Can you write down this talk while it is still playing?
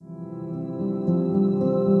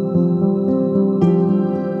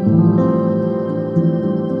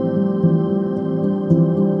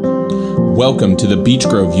Welcome to the Beech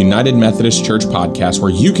Grove United Methodist Church podcast, where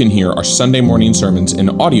you can hear our Sunday morning sermons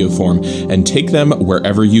in audio form and take them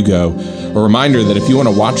wherever you go. A reminder that if you want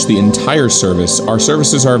to watch the entire service, our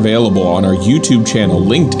services are available on our YouTube channel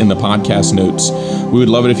linked in the podcast notes. We would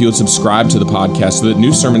love it if you would subscribe to the podcast so that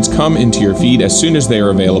new sermons come into your feed as soon as they are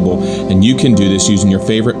available, and you can do this using your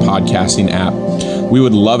favorite podcasting app. We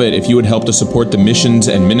would love it if you would help to support the missions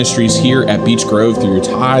and ministries here at Beech Grove through your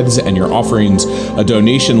tithes and your offerings. A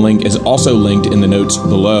donation link is also linked in the notes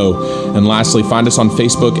below. And lastly, find us on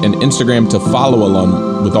Facebook and Instagram to follow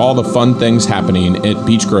along with all the fun things happening at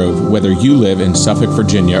Beech Grove, whether you live in Suffolk,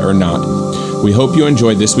 Virginia or not. We hope you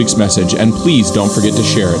enjoyed this week's message, and please don't forget to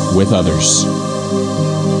share it with others.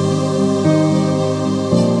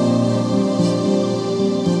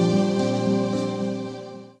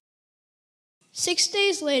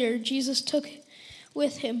 Later, Jesus took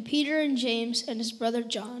with him Peter and James and his brother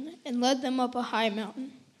John and led them up a high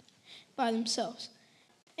mountain by themselves.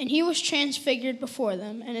 And he was transfigured before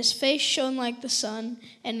them, and his face shone like the sun,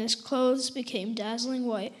 and his clothes became dazzling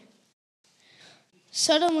white.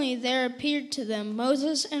 Suddenly there appeared to them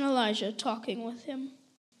Moses and Elijah talking with him.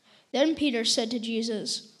 Then Peter said to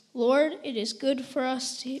Jesus, "Lord, it is good for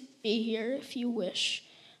us to be here if you wish.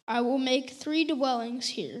 I will make 3 dwellings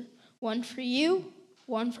here, one for you,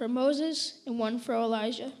 one for Moses, and one for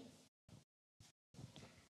Elijah."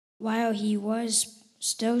 While he was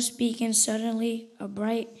still speaking, suddenly a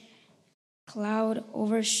bright cloud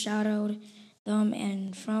overshadowed them,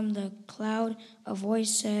 and from the cloud a voice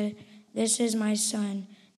said, "This is my son,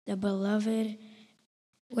 the beloved.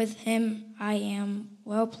 With him I am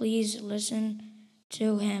well pleased. Listen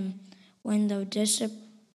to him." When the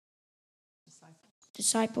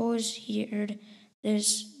disciples heard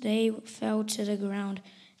this, they fell to the ground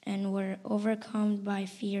and were overcome by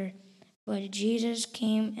fear. But Jesus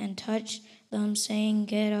came and touched them, saying,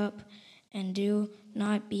 "Get up and do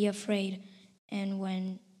not be afraid." And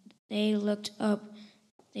when they looked up,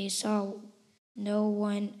 they saw no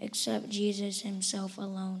one except Jesus himself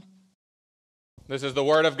alone. This is the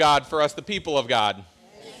word of God for us, the people of God.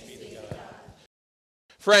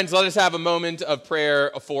 Friends, let us have a moment of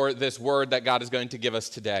prayer for this word that God is going to give us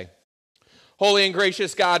today. Holy and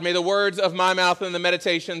gracious God, may the words of my mouth and the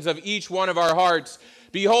meditations of each one of our hearts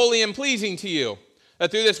be holy and pleasing to you.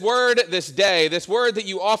 That through this word this day, this word that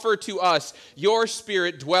you offer to us, your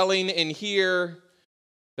Spirit dwelling in here,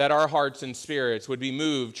 that our hearts and spirits would be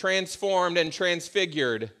moved, transformed, and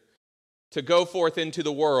transfigured to go forth into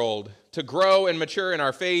the world, to grow and mature in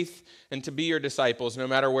our faith, and to be your disciples no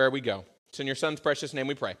matter where we go. It's in your Son's precious name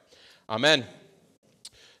we pray. Amen.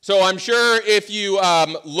 So I'm sure if you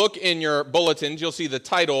look in your bulletins, you'll see the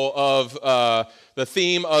title of the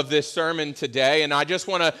theme of this sermon today. And I just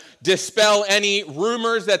want to dispel any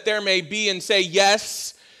rumors that there may be and say,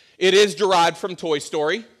 yes, it is derived from Toy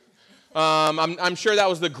Story. I'm sure that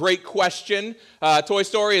was the great question. Toy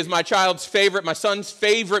Story is my son's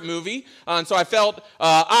favorite movie, and so I felt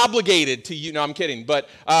obligated to you. No, I'm kidding, but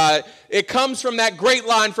it comes from that great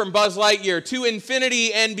line from Buzz Lightyear, "To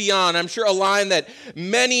infinity and beyond." I'm sure a line that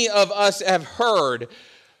many of us have heard.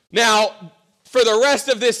 Now, for the rest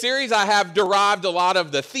of this series, I have derived a lot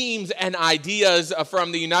of the themes and ideas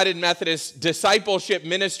from the United Methodist Discipleship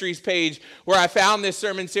Ministries page where I found this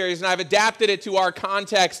sermon series, and I've adapted it to our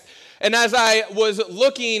context. And as I was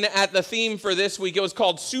looking at the theme for this week, it was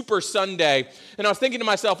called Super Sunday. And I was thinking to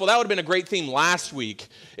myself, well, that would have been a great theme last week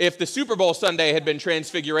if the Super Bowl Sunday had been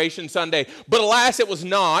Transfiguration Sunday. But alas, it was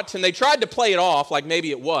not. And they tried to play it off like maybe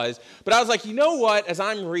it was. But I was like, you know what? As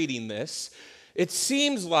I'm reading this, it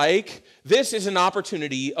seems like this is an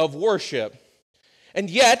opportunity of worship. And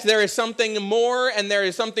yet, there is something more and there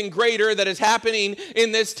is something greater that is happening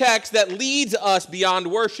in this text that leads us beyond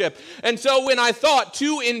worship. And so when I thought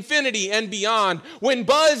to infinity and beyond, when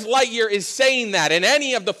Buzz Lightyear is saying that in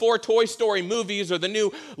any of the 4 Toy Story movies or the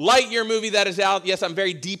new Lightyear movie that is out, yes, I'm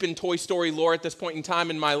very deep in Toy Story lore at this point in time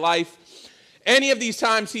in my life. Any of these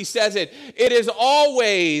times he says it, it is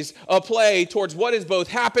always a play towards what is both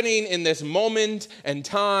happening in this moment and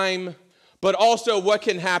time, but also what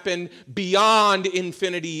can happen beyond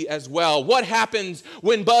infinity as well. What happens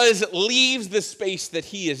when Buzz leaves the space that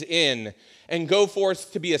he is in and go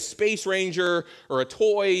forth to be a space ranger or a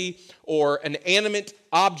toy or an animate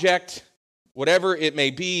object, whatever it may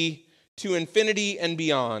be, to infinity and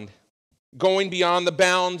beyond, going beyond the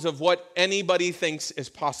bounds of what anybody thinks is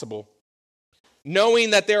possible, knowing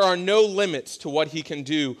that there are no limits to what he can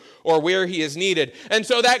do or where he is needed. And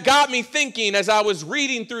so that got me thinking as I was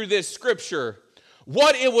reading through this scripture,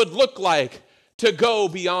 what it would look like to go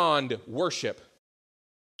beyond worship.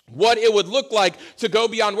 what it would look like to go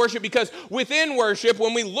beyond worship, because within worship,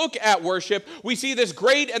 when we look at worship, we see this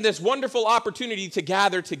great and this wonderful opportunity to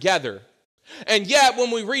gather together. And yet,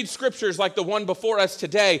 when we read scriptures like the one before us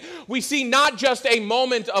today, we see not just a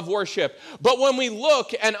moment of worship, but when we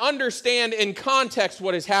look and understand in context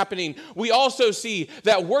what is happening, we also see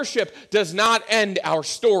that worship does not end our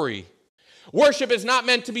story. Worship is not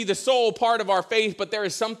meant to be the sole part of our faith, but there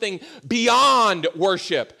is something beyond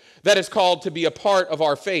worship that is called to be a part of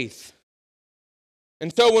our faith.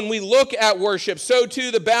 And so when we look at worship, so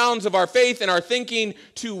too the bounds of our faith and our thinking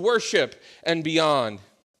to worship and beyond.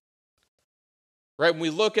 Right? When we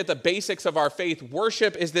look at the basics of our faith,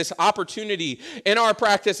 worship is this opportunity in our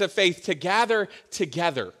practice of faith to gather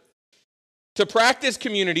together, to practice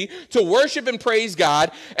community, to worship and praise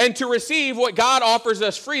God, and to receive what God offers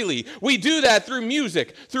us freely. We do that through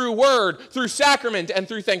music, through word, through sacrament, and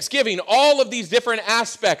through thanksgiving. All of these different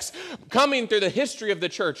aspects coming through the history of the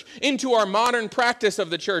church into our modern practice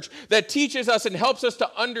of the church that teaches us and helps us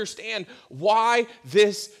to understand why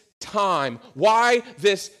this time, why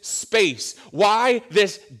this space, why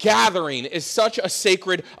this gathering is such a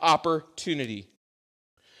sacred opportunity.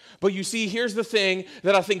 But you see, here's the thing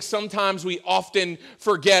that I think sometimes we often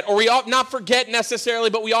forget, or we not forget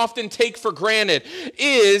necessarily, but we often take for granted,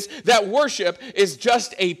 is that worship is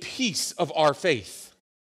just a piece of our faith.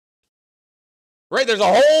 Right? There's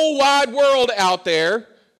a whole wide world out there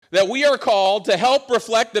that we are called to help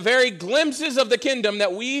reflect the very glimpses of the kingdom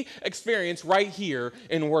that we experience right here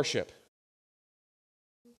in worship.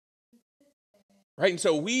 Right? And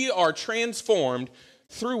so we are transformed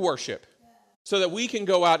through worship so that we can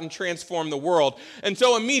go out and transform the world. And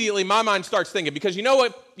so immediately my mind starts thinking, because you know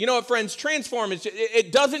what, friends, transform is,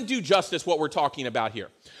 it doesn't do justice what we're talking about here.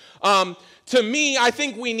 To me, I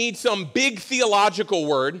think we need some big theological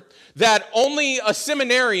word that only a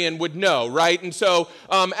seminarian would know, right? And so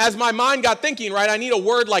as my mind got thinking, right, I need a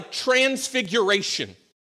word like transfiguration.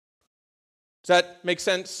 Does that make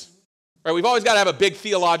sense? Right, we've always got to have a big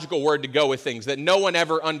theological word to go with things that no one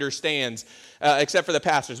ever understands except for the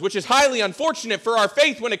pastors, which is highly unfortunate for our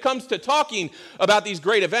faith when it comes to talking about these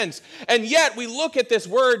great events. And yet we look at this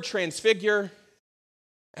word transfigure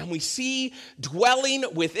and we see dwelling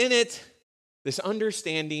within it this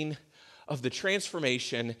understanding of the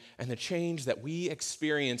transformation and the change that we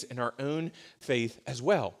experience in our own faith as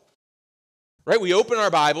well. Right? We open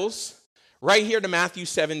our Bibles right here to Matthew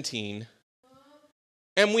 17,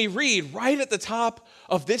 and we read right at the top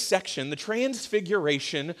of this section, the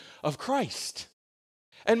transfiguration of Christ.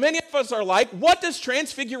 And many of us are like, what does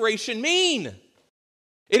transfiguration mean?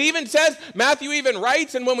 It even says, Matthew even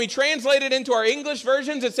writes, and when we translate it into our English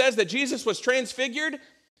versions, it says that Jesus was transfigured.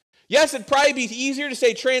 Yes, it'd probably be easier to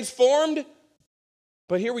say transformed,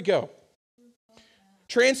 but here we go.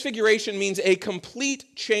 Transfiguration means a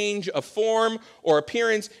complete change of form or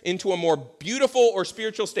appearance into a more beautiful or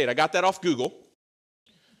spiritual state. I got that off Google.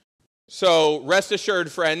 So rest assured,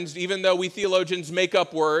 friends, even though we theologians make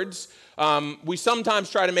up words, we sometimes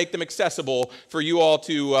try to make them accessible for you all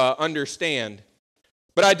to understand.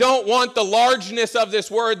 But I don't want the largeness of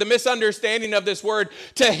this word, the misunderstanding of this word,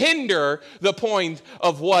 to hinder the point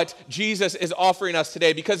of what Jesus is offering us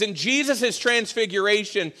today. Because in Jesus'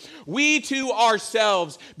 transfiguration, we too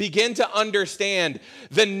ourselves begin to understand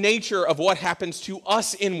the nature of what happens to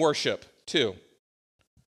us in worship too.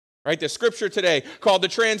 Right, the scripture today called the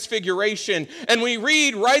Transfiguration, and we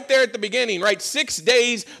read right there at the beginning, right, 6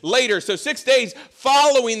 days later, so 6 days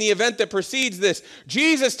following the event that precedes this,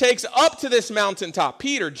 Jesus takes up to this mountaintop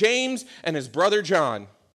Peter, James, and his brother John.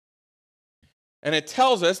 And it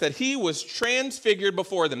tells us that he was transfigured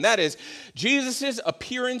before them. That is, Jesus'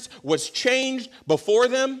 appearance was changed before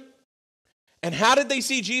them. And how did they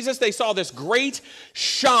see Jesus? They saw this great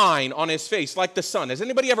shine on his face, like the sun. Has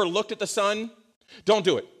anybody ever looked at the sun? Don't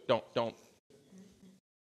do it.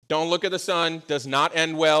 Don't look at the sun. Does not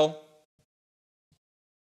end well.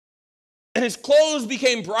 And his clothes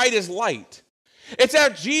became bright as light. It's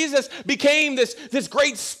that Jesus became this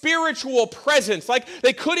great spiritual presence. Like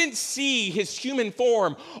they couldn't see his human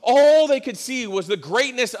form. All they could see was the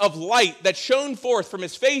greatness of light that shone forth from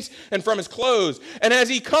his face and from his clothes. And as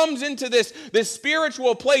he comes into this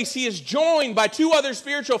spiritual place, he is joined by two other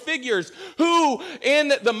spiritual figures who,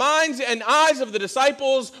 in the minds and eyes of the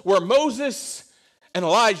disciples, were Moses and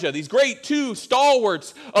Elijah, these great two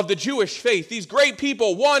stalwarts of the Jewish faith, these great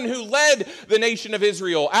people, one who led the nation of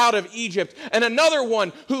Israel out of Egypt, and another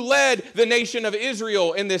one who led the nation of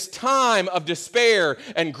Israel in this time of despair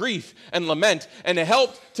and grief and lament, and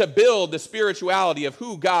helped to build the spirituality of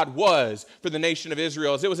who God was for the nation of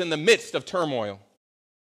Israel as it was in the midst of turmoil.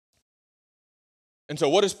 And so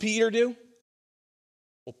what does Peter do?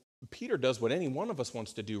 Well, Peter does what any one of us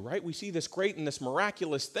wants to do, right? We see this great and this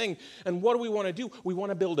miraculous thing, and what do we want to do? We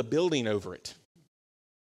want to build a building over it.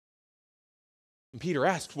 And Peter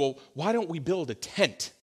asked, well, why don't we build a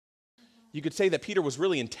tent? You could say that Peter was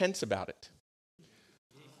really intense about it.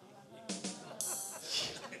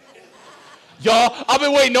 Y'all, I've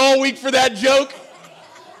been waiting all week for that joke.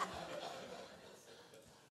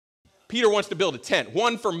 Peter wants to build a tent,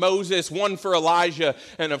 one for Moses, one for Elijah,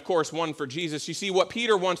 and of course, one for Jesus. You see, what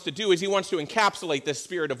Peter wants to do is he wants to encapsulate this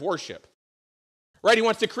spirit of worship. Right? He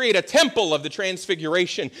wants to create a temple of the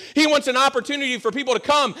transfiguration. He wants an opportunity for people to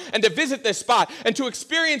come and to visit this spot and to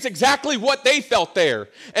experience exactly what they felt there.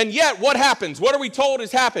 And yet, what happens? What are we told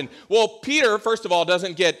has happened? Well, Peter, first of all,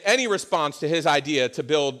 doesn't get any response to his idea to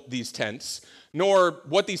build these tents, nor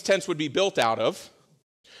what these tents would be built out of.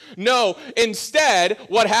 No, instead,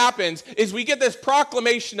 what happens is we get this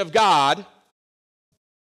proclamation of God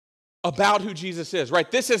about who Jesus is,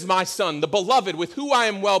 right? This is my son, the beloved, with who I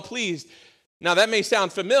am well pleased. Now, that may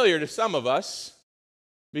sound familiar to some of us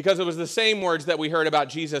because it was the same words that we heard about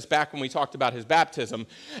Jesus back when we talked about his baptism.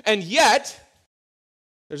 And yet,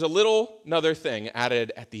 there's another thing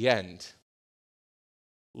added at the end.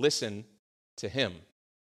 Listen to him.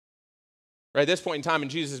 Right, at this point in time in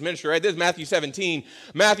Jesus' ministry, right? This is Matthew 17.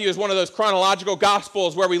 Matthew is one of those chronological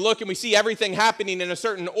gospels where we look and we see everything happening in a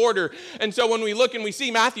certain order. And so when we look and we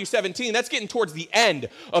see Matthew 17, that's getting towards the end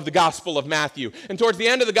of the Gospel of Matthew. And towards the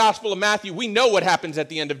end of the Gospel of Matthew, we know what happens at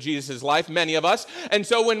the end of Jesus' life, many of us. And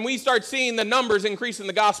so when we start seeing the numbers increase in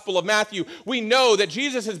the Gospel of Matthew, we know that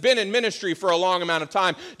Jesus has been in ministry for a long amount of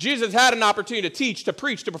time. Jesus had an opportunity to teach, to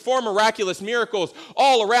preach, to perform miraculous miracles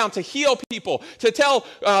all around, to heal people, to tell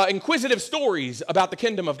inquisitive stories about the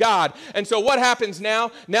kingdom of God. And so what happens now?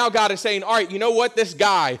 Now God is saying, all right, you know what? This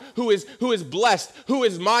guy who is blessed, who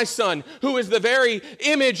is my son, who is the very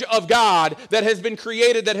image of God that has been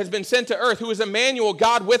created, that has been sent to earth, who is Emmanuel,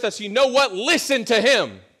 God with us. You know what? Listen to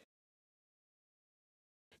him.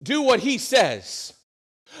 Do what he says.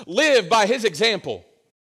 Live by his example.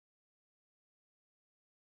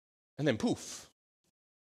 And then poof.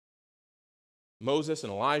 Moses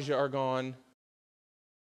and Elijah are gone.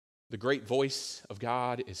 The great voice of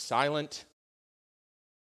God is silent.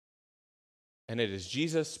 And it is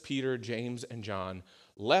Jesus, Peter, James, and John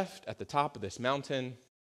left at the top of this mountain.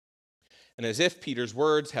 And as if Peter's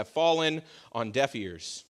words have fallen on deaf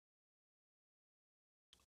ears,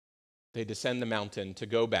 they descend the mountain to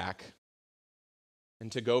go back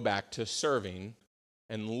to serving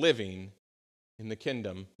and living in the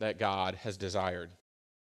kingdom that God has desired.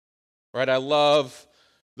 Right? I love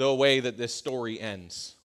the way that this story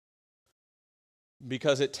ends,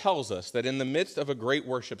 because it tells us that in the midst of a great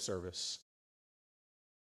worship service,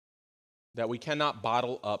 that we cannot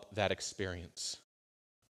bottle up that experience.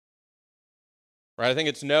 Right? I think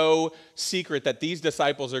it's no secret that these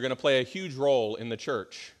disciples are going to play a huge role in the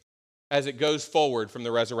church as it goes forward from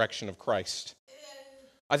the resurrection of Christ.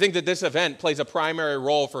 I think that this event plays a primary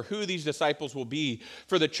role for who these disciples will be,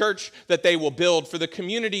 for the church that they will build, for the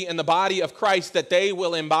community and the body of Christ that they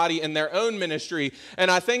will embody in their own ministry. And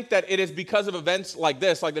I think that it is because of events like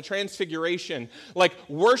this, like the Transfiguration, like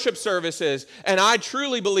worship services. And I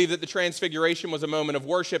truly believe that the Transfiguration was a moment of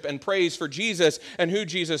worship and praise for Jesus and who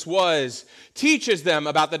Jesus was, teaches them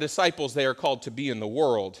about the disciples they are called to be in the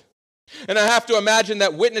world. And I have to imagine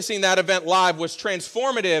that witnessing that event live was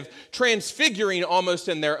transformative, transfiguring almost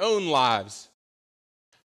in their own lives.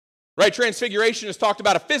 Right? Transfiguration is talked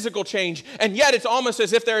about a physical change, and yet it's almost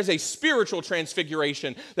as if there is a spiritual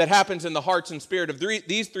transfiguration that happens in the hearts and spirit of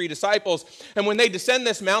these three disciples. And when they descend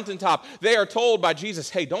this mountaintop, they are told by Jesus,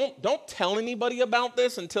 hey, don't tell anybody about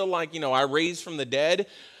this until I raise from the dead.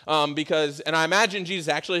 And I imagine Jesus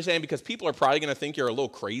actually saying, because people are probably going to think you're a little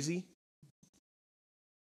crazy.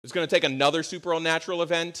 It's going to take another supernatural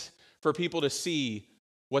event for people to see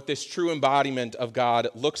what this true embodiment of God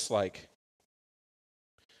looks like.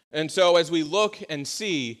 And so as we look and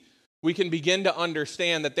see, we can begin to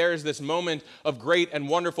understand that there is this moment of great and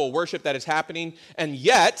wonderful worship that is happening, and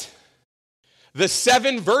yet the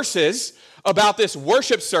 7 verses about this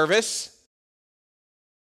worship service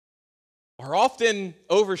are often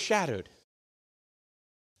overshadowed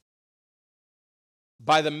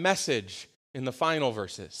by the message in the final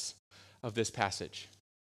verses of this passage.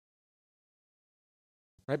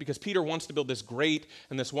 Right? Because Peter wants to build this great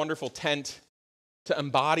and this wonderful tent to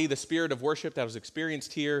embody the spirit of worship that was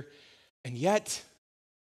experienced here, and yet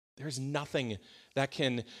there's nothing that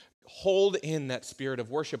can hold in that spirit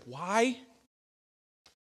of worship. Why?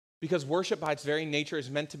 Because worship by its very nature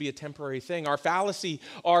is meant to be a temporary thing. Our fallacy,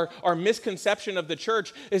 our misconception of the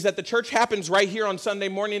church is that the church happens right here on Sunday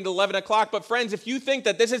morning at 11 o'clock. But friends, if you think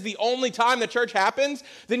that this is the only time the church happens,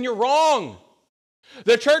 then you're wrong.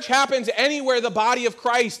 The church happens anywhere the body of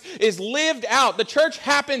Christ is lived out. The church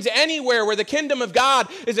happens anywhere where the kingdom of God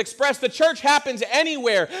is expressed. The church happens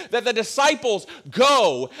anywhere that the disciples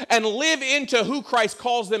go and live into who Christ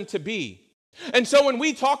calls them to be. And so when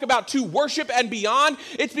we talk about to worship and beyond,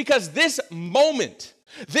 it's because this moment,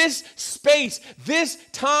 this space, this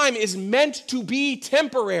time is meant to be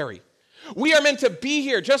temporary. We are meant to be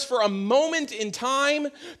here just for a moment in time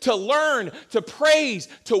to learn, to praise,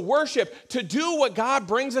 to worship, to do what God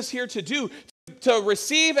brings us here to do, to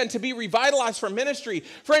receive and to be revitalized for ministry.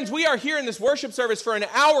 Friends, we are here in this worship service for an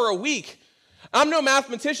hour a week. I'm no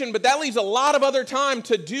mathematician, but that leaves a lot of other time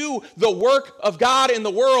to do the work of God in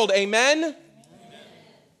the world. Amen?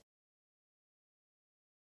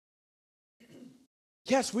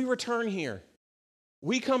 Yes, we return here.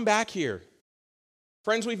 We come back here.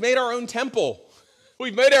 Friends, we've made our own temple.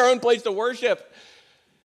 We've made our own place to worship.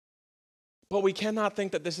 But we cannot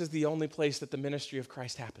think that this is the only place that the ministry of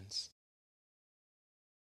Christ happens.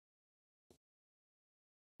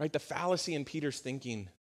 Right? The fallacy in Peter's thinking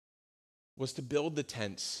was to build the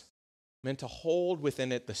tents, meant to hold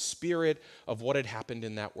within it the spirit of what had happened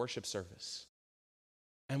in that worship service.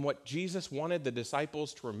 And what Jesus wanted the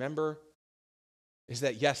disciples to remember is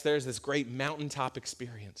that, yes, there's this great mountaintop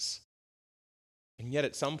experience. And yet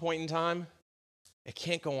at some point in time, it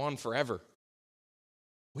can't go on forever.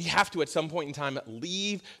 We have to, at some point in time,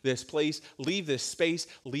 leave this place, leave this space,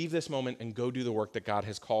 leave this moment, and go do the work that God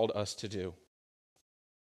has called us to do.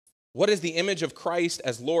 What is the image of Christ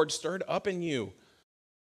as Lord stirred up in you?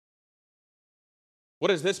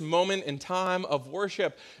 What is this moment in time of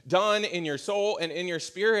worship done in your soul and in your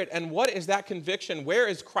spirit? And what is that conviction? Where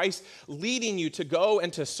is Christ leading you to go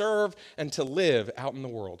and to serve and to live out in the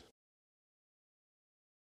world?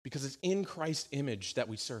 Because it's in Christ's image that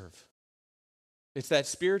we serve. It's that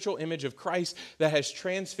spiritual image of Christ that has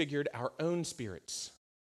transfigured our own spirits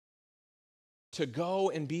to go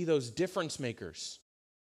and be those difference makers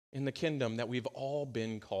in the kingdom that we've all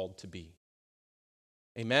been called to be.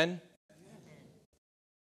 Amen?